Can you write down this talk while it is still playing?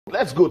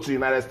Let's go to the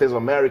United States of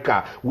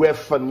America, where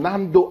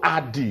Fanendo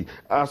Adi,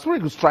 a very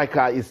good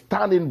striker, is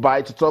standing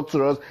by to talk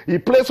to us. He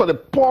plays for the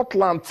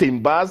Portland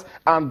Timbers,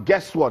 and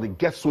guess what? It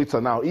gets sweeter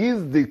now.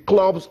 He's the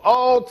club's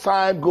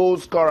all-time goal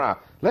scorer.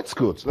 Let's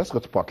go to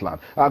Portland.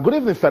 Good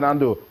evening,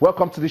 Fanendo.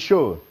 Welcome to the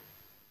show.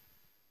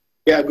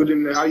 Yeah, good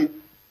evening. How are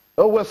you?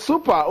 Oh, we're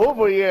super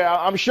over here.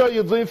 I'm sure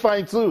you're doing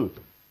fine too.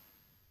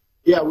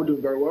 Yeah, we're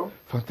doing very well.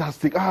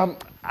 Fantastic.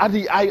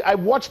 Adi, I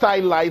watched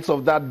highlights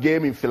of that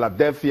game in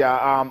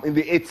Philadelphia. In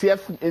the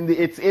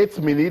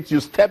 88th minute, you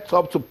stepped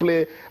up to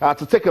play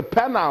to take a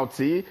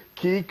penalty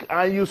kick,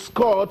 and you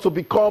scored to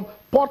become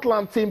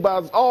Portland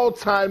Timbers'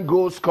 all-time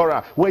goal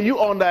scorer. Were you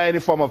under any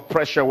form of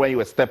pressure when you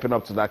were stepping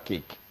up to that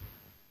kick?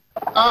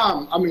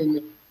 I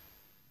mean,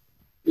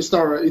 it's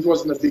not. It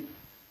wasn't a big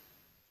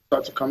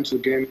start to come to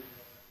the game.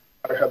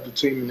 I have the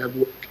team in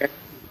every game.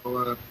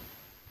 So,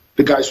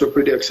 the guys were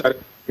pretty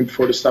excited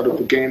before the start of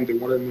the game. They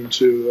wanted me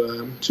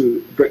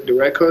to break the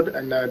record,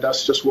 and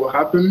that's just what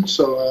happened.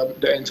 So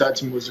the entire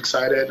team was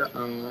excited.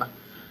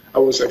 I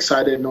was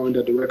excited knowing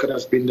that the record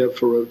has been there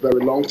for a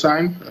very long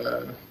time.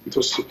 It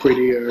was a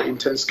pretty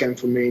intense game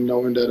for me,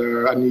 knowing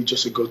that I need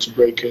just a goal to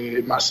break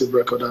a massive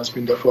record that has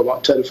been there for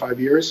about 35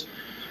 years.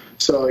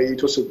 So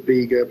it was a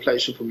big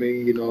pleasure for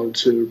me, you know,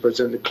 to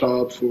represent the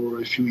club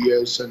for a few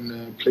years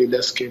and play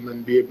less game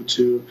and be able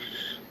to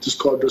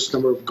score those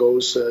number of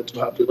goals. To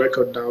have the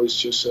record now is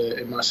just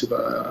a massive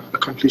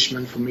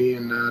accomplishment for me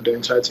and the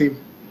entire team.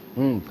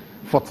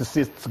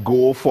 46th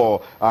goal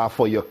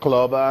for your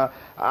club.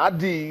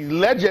 The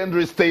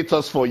legendary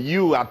status for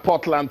you at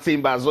Portland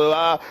Timbers.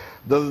 So,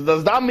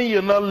 does that mean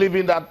you're not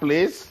leaving that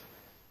place?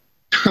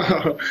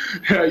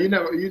 Yeah,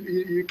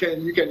 you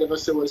can never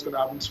say what's going to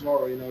happen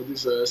tomorrow. You know,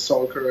 this is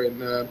soccer,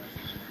 and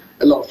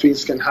a lot of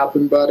things can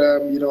happen. But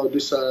you know,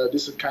 this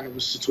is kind of a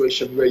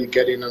situation where you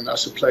get in, and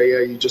as a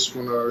player, you just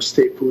want to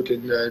stay put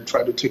and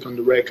try to take on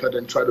the record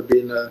and try to be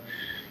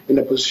in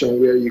a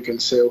position where you can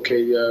say,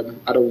 okay,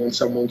 I don't want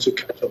someone to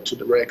catch up to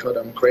the record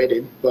I'm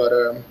creating. But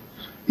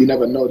you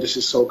never know. This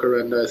is soccer,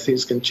 and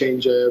things can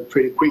change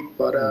pretty quick.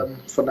 But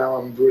for now,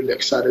 I'm really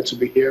excited to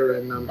be here,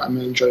 and I'm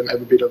enjoying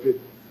every bit of it.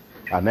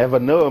 I never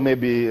know.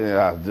 Maybe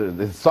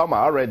this summer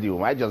already, we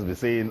might just be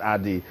seeing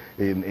Adi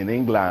in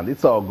England.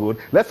 It's all good.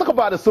 Let's talk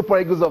about the Super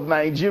Eagles of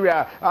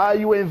Nigeria.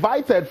 You were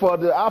invited for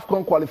the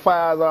AFCON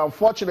qualifiers.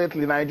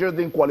 Unfortunately, Nigeria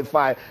didn't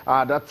qualify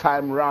that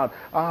time around.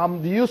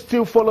 Do you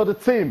still follow the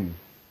team?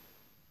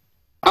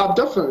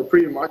 Definitely,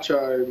 pretty much.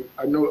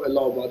 I know a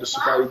lot about the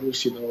Super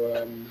Eagles. You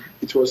know,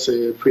 it was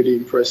a pretty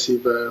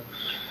impressive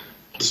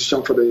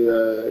decision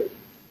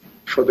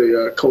for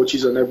the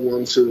coaches and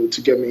everyone to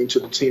get me into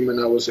the team, and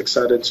I was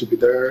excited to be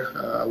there.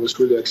 I was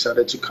really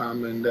excited to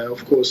come and,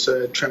 of course,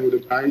 train with the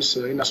guys.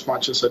 In as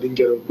much as I didn't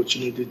get an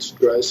opportunity to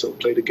dress or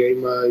play the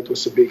game, it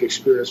was a big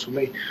experience for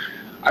me.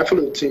 I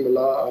follow the team a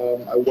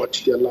lot. I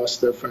watched their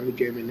last friendly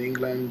game in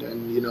England,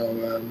 and, you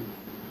know,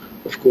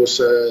 of course,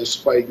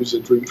 Super Eagles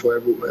is a dream for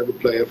every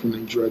player from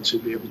Nigeria to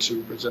be able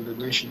to represent the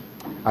nation.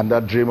 And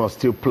that dream of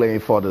still playing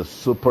for the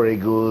Super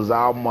Eagles,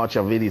 how much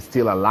of it is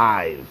still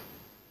alive?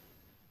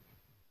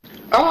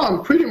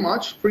 Pretty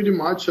much.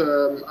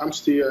 I'm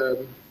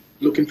still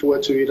looking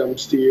forward to it. I'm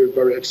still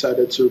very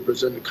excited to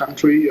represent the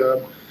country.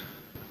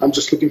 I'm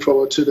just looking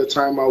forward to the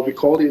time I'll be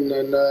called in,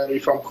 and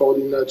if I'm called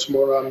in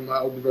tomorrow,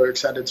 I'll be very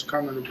excited to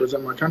come and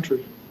represent my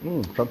country.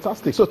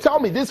 Fantastic. So tell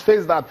me, this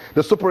phase that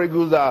the Super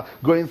Eagles are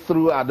going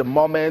through at the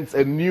moment,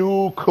 a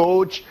new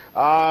coach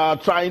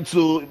trying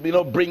to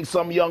bring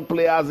some young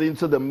players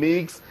into the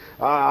mix,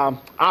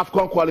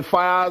 AFCON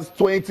qualifiers,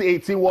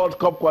 2018 World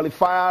Cup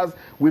qualifiers.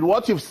 With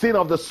what you've seen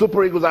of the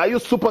Super Eagles, are you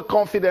super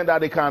confident that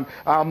they can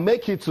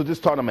make it to this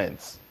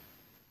tournament?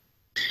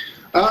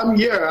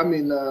 Yeah, I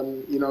mean,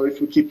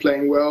 if we keep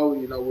playing well,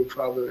 we've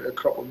have a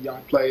couple of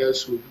young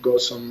players. We've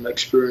got some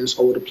experienced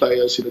older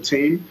players in the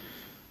team.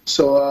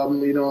 So,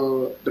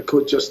 the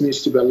coach just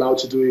needs to be allowed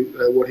to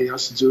do what he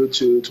has to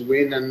do to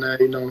win. And,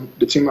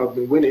 the team have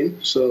been winning.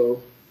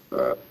 So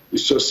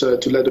it's just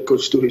to let the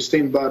coach do his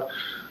thing. But,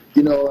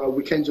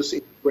 we can't just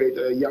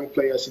integrate young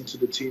players into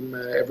the team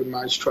every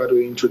match, try to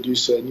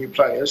introduce new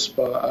players.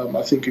 But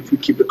I think if we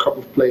keep a couple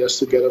of players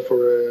together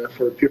for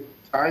a period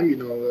of time,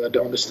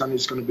 the understanding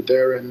is going to be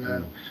there.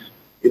 And,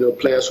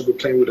 players will be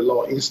playing with a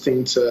lot of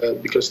instinct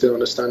because they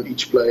understand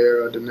each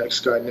player, the next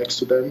guy next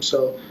to them.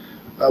 So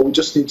we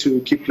just need to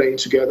keep playing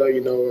together.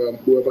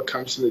 Whoever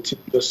comes in the team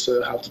just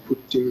have to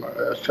put the team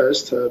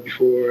first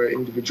before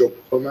individual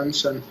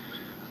performance. And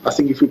I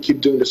think if we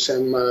keep doing the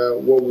same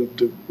what we've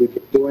been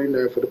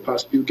doing for the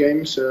past few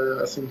games,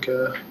 I think,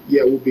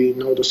 we'll be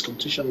in all those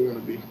competitions we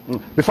want to be.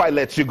 Before I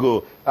let you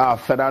go,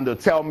 Fernando,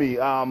 tell me,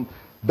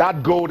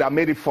 that goal that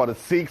made it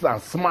 46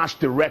 and smashed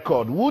the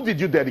record, who did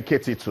you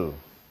dedicate it to?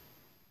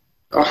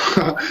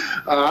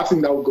 I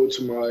think that would go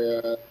to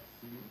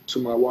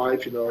my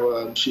wife.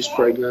 She's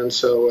pregnant,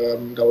 so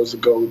that was a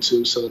goal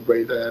to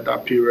celebrate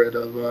that period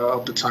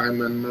of the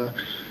time, and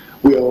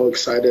we're all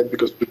excited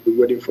because we've been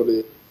waiting for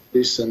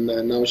this, and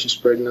now she's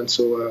pregnant,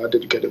 so I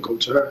dedicate a goal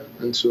to her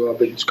and to our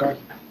baby to come.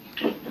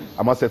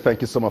 I must say thank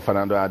you so much,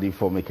 Fanendo Adi,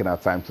 for making our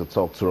time to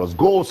talk to us.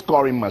 Goal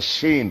scoring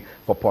machine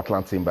for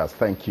Portland Timbers.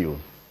 Thank you.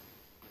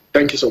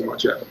 Thank you so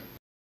much. Yeah.